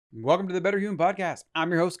Welcome to the Better Human Podcast.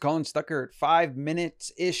 I'm your host, Colin Stuckert. 5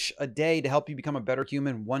 minutes-ish a day to help you become a better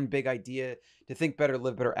human. One big idea to think better,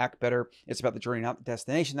 live better, act better. It's about the journey, not the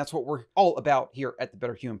destination. That's what we're all about here at the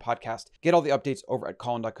Better Human Podcast. Get all the updates over at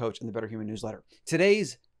Colin.coach and the Better Human newsletter.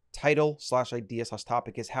 Today's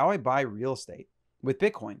title/idea/topic is how I buy real estate with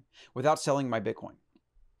Bitcoin without selling my Bitcoin.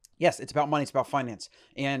 Yes, it's about money. It's about finance.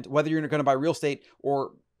 And whether you're going to buy real estate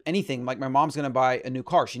or anything, like my mom's going to buy a new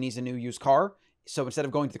car. She needs a new used car. So instead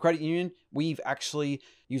of going to the credit union, we've actually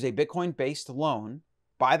used a Bitcoin-based loan,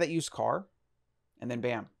 buy that used car, and then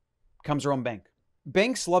bam, becomes our own bank.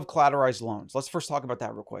 Banks love collateralized loans. Let's first talk about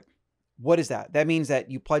that real quick. What is that? That means that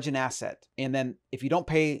you pledge an asset, and then if you don't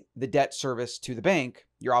pay the debt service to the bank,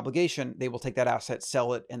 your obligation, they will take that asset,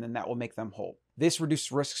 sell it, and then that will make them whole. This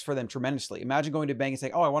reduces risks for them tremendously. Imagine going to a bank and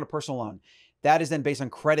saying, oh, I want a personal loan. That is then based on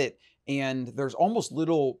credit, and there's almost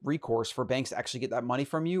little recourse for banks to actually get that money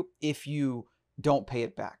from you if you don't pay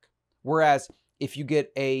it back. Whereas if you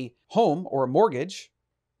get a home or a mortgage,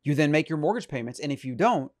 you then make your mortgage payments. And if you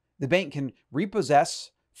don't, the bank can repossess,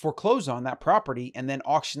 foreclose on that property, and then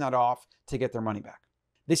auction that off to get their money back.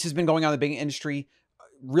 This has been going on in the banking industry.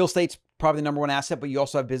 Real estate's probably the number one asset, but you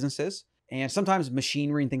also have businesses and sometimes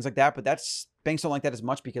machinery and things like that. But banks don't like that as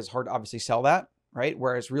much because it's hard to obviously sell that, right?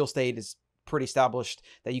 Whereas real estate is pretty established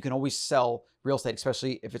that you can always sell real estate,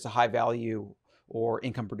 especially if it's a high value or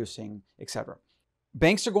income producing, etc.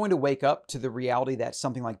 Banks are going to wake up to the reality that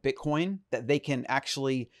something like Bitcoin, that they can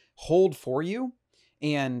actually hold for you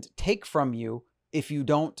and take from you if you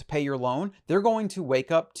don't pay your loan. They're going to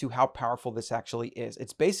wake up to how powerful this actually is.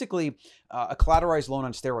 It's basically a collateralized loan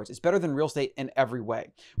on steroids. It's better than real estate in every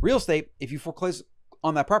way. Real estate, if you foreclose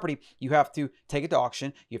on that property, you have to take it to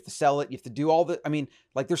auction. You have to sell it. You have to do all the,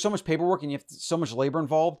 there's so much paperwork and so much labor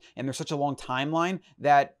involved, and there's such a long timeline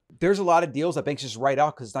that there's a lot of deals that banks just write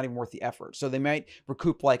out because it's not even worth the effort. So they might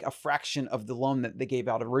recoup like a fraction of the loan that they gave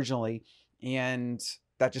out originally. And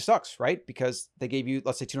that just sucks, right? Because they gave you,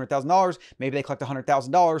 let's say $200,000, maybe they collect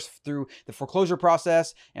 $100,000 through the foreclosure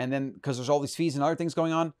process. And then because there's all these fees and other things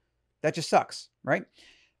going on, that just sucks, right?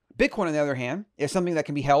 Bitcoin, on the other hand, is something that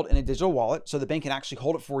can be held in a digital wallet, so the bank can actually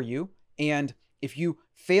hold it for you. And if you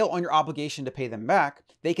fail on your obligation to pay them back,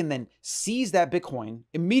 they can then seize that Bitcoin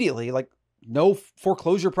immediately, like no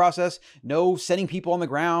foreclosure process, no sending people on the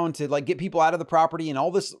ground to like get people out of the property and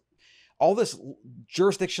all this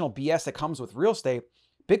jurisdictional BS that comes with real estate.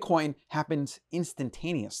 Bitcoin happens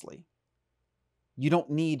instantaneously. You don't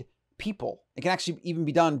need people. It can actually even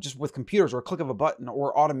be done just with computers or a click of a button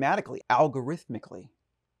or automatically, algorithmically.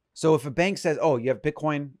 So if a bank says, oh, you have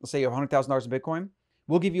Bitcoin, let's say you have $100,000 in Bitcoin,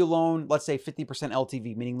 we'll give you a loan, let's say 50%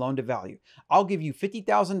 LTV, meaning loan to value. I'll give you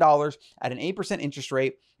 $50,000 at an 8% interest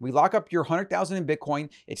rate. We lock up your $100,000 in Bitcoin.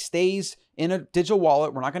 It stays in a digital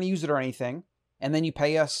wallet. We're not going to use it or anything. And then you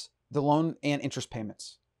pay us the loan and interest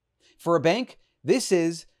payments. For a bank, this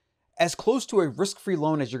is as close to a risk-free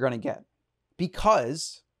loan as you're going to get.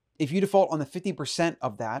 Because if you default on the 50%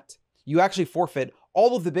 of that, you actually forfeit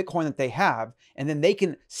all of the Bitcoin that they have, and then they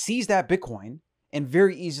can seize that Bitcoin and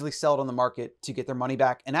very easily sell it on the market to get their money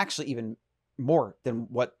back, and actually even more than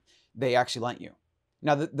what they actually lent you.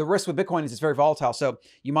 Now, the risk with Bitcoin is it's very volatile. So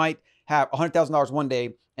you might have $100,000 one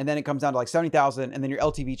day, and then it comes down to like 70,000, and then your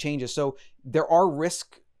LTV changes. So there are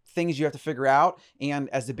risk things you have to figure out. And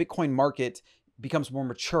as the Bitcoin market becomes more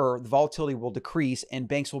mature, the volatility will decrease, and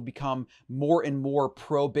banks will become more and more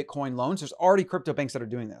pro-Bitcoin loans. There's already crypto banks that are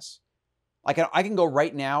doing this. I can go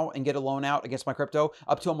right now and get a loan out against my crypto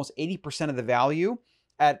up to almost 80% of the value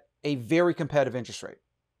at a very competitive interest rate.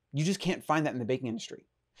 You just can't find that in the banking industry.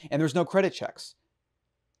 And there's no credit checks.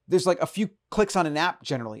 There's like a few clicks on an app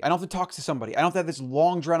generally. I don't have to talk to somebody. I don't have to have this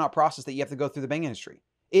long drawn out process that you have to go through the banking industry.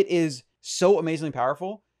 It is so amazingly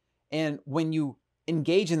powerful. And when you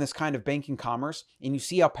engage in this kind of banking commerce and you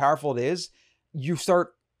see how powerful it is,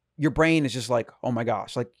 your brain is just like, oh my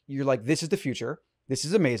gosh, like you're like, this is the future. This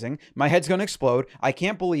is amazing. My head's going to explode. I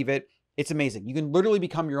can't believe it. It's amazing. You can literally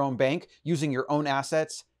become your own bank using your own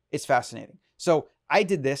assets. It's fascinating. So I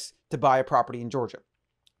did this to buy a property in Georgia.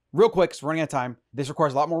 Real quick, because we're running out of time. This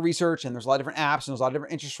requires a lot more research, and there's a lot of different apps, and there's a lot of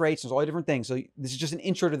different interest rates, and there's a lot of different things. So this is just an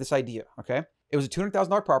intro to this idea, okay? It was a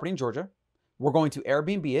 $200,000 property in Georgia. We're going to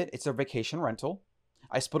Airbnb it. It's a vacation rental.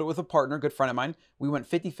 I split it with a partner, a good friend of mine. We went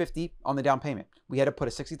 50-50 on the down payment. We had to put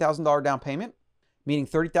a $60,000 down payment, meaning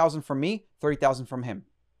 $30,000 from me, $30,000 from him.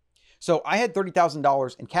 So I had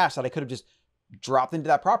 $30,000 in cash that I could have just dropped into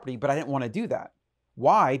that property, but I didn't want to do that.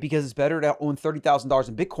 Why? Because it's better to own $30,000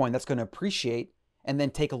 in Bitcoin that's going to appreciate and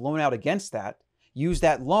then take a loan out against that, use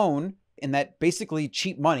that loan and that basically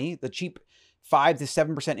cheap money, the cheap 5 to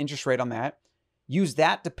 7% interest rate on that, use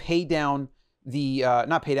that to pay down the,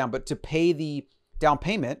 not pay down, but to pay the down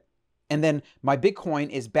payment. And then my Bitcoin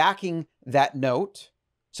is backing that note.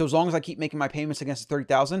 So as long as I keep making my payments against the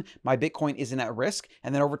 30,000, my Bitcoin isn't at risk.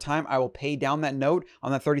 And then over time, I will pay down that note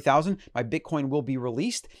on that 30,000. My Bitcoin will be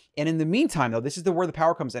released. And in the meantime, though, this is where the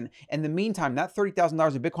power comes in. In the meantime, that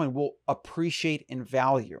 $30,000 of Bitcoin will appreciate in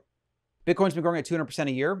value. Bitcoin's been growing at 200%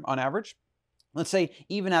 a year on average. Let's say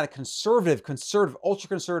even at a conservative, ultra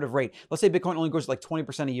conservative rate, let's say Bitcoin only grows like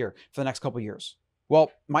 20% a year for the next couple of years.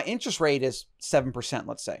 Well, my interest rate is 7%,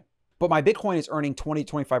 let's say, but my Bitcoin is earning 20,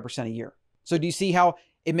 25% a year. So do you see how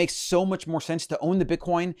it makes so much more sense to own the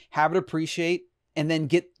Bitcoin, have it appreciate, and then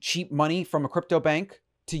get cheap money from a crypto bank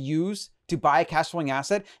to use to buy a cash flowing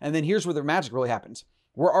asset? And then here's where the magic really happens.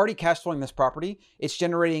 We're already cash flowing this property. It's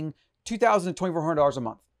generating $2,000 to $2,400 a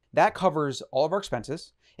month. That covers all of our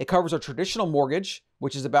expenses. It covers our traditional mortgage,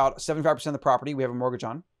 which is about 75% of the property we have a mortgage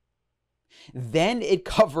on. Then it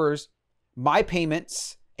covers my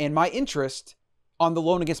payments and my interest on the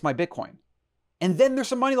loan against my Bitcoin. And then there's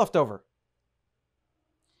some money left over.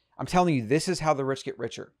 I'm telling you, this is how the rich get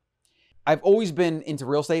richer. I've always been into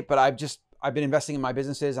real estate, but I've been investing in my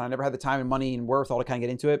businesses and I never had the time and money and wherewithal to kind of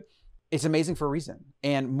get into it. It's amazing for a reason.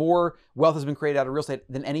 And more wealth has been created out of real estate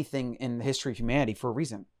than anything in the history of humanity for a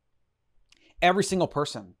reason. Every single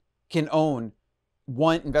person can own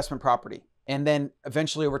one investment property. And then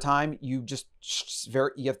eventually over time, it's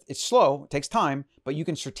slow, it takes time, but you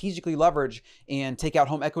can strategically leverage and take out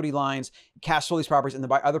home equity lines, cash flow these properties, and then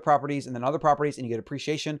buy other properties and then other properties, and you get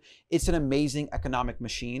appreciation. It's an amazing economic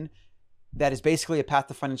machine that is basically a path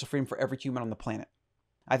to financial freedom for every human on the planet.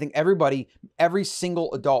 I think every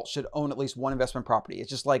single adult should own at least one investment property. It's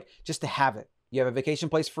just to have it. You have a vacation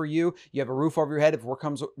place for you. You have a roof over your head if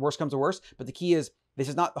worst comes to worst. But the key is, this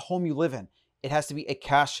is not the home you live in. It has to be a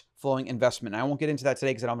cash flowing investment. And I won't get into that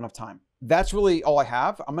today because I don't have enough time. That's really all I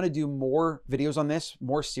have. I'm going to do more videos on this,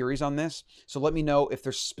 more series on this. So let me know if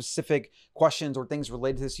there's specific questions or things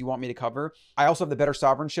related to this you want me to cover. I also have the Better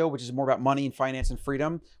Sovereign Show, which is more about money and finance and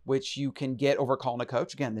freedom, which you can get over at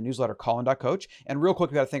Colin.coach. Again, the newsletter, Colin.coach. And real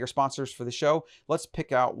quick, we got to thank our sponsors for the show. Let's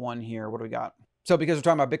pick out one here. What do we got? So because we're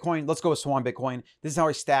talking about Bitcoin, let's go with Swan Bitcoin. This is how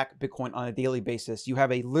I stack Bitcoin on a daily basis. You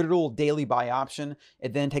have a literal daily buy option.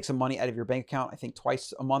 It then takes some money out of your bank account, I think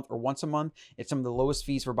twice a month or once a month. It's some of the lowest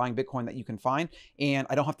fees for buying Bitcoin that you can find. And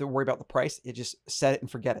I don't have to worry about the price. It just set it and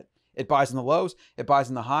forget it. It buys in the lows, it buys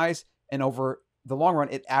in the highs, and over the long run,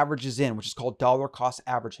 it averages in, which is called dollar cost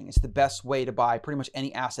averaging. It's the best way to buy pretty much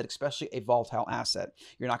any asset, especially a volatile asset.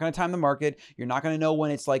 You're not going to time the market. You're not going to know when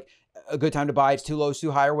it's like a good time to buy. It's too low, it's too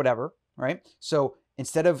high, or whatever. Right? So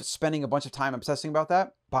instead of spending a bunch of time obsessing about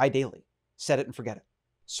that, buy daily. Set it and forget it.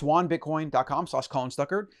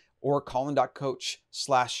 swanbitcoin.com/ColinStuckert or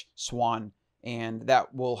colin.coach/swan. And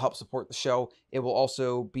that will help support the show. It will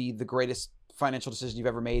also be the greatest financial decision you've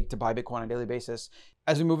ever made to buy Bitcoin on a daily basis.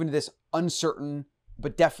 As we move into this uncertain,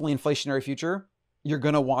 but definitely inflationary future, you're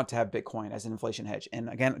going to want to have Bitcoin as an inflation hedge. And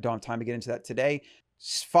again, I don't have time to get into that today.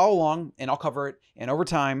 Just follow along and I'll cover it. And over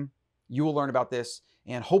time, you will learn about this.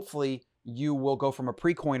 And hopefully you will go from a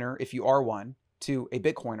pre-coiner, if you are one, to a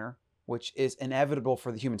Bitcoiner, which is inevitable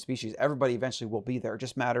for the human species. Everybody eventually will be there. It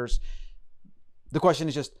just matters. The question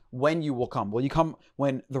is just when you will come. Will you come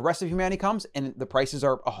when the rest of humanity comes and the prices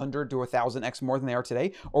are 100 to 1,000x more than they are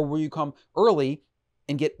today? Or will you come early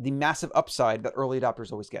and get the massive upside that early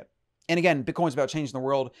adopters always get? And again, Bitcoin is about changing the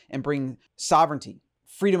world and bringing sovereignty,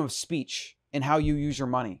 freedom of speech in how you use your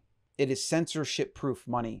money. It is censorship-proof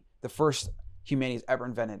money, the first humanity has ever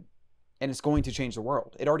invented. And it's going to change the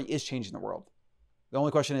world. It already is changing the world. The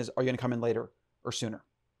only question is, are you going to come in later or sooner?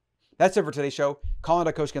 That's it for today's show.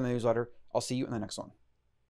 Colin.coach, get in the newsletter. I'll see you in the next one.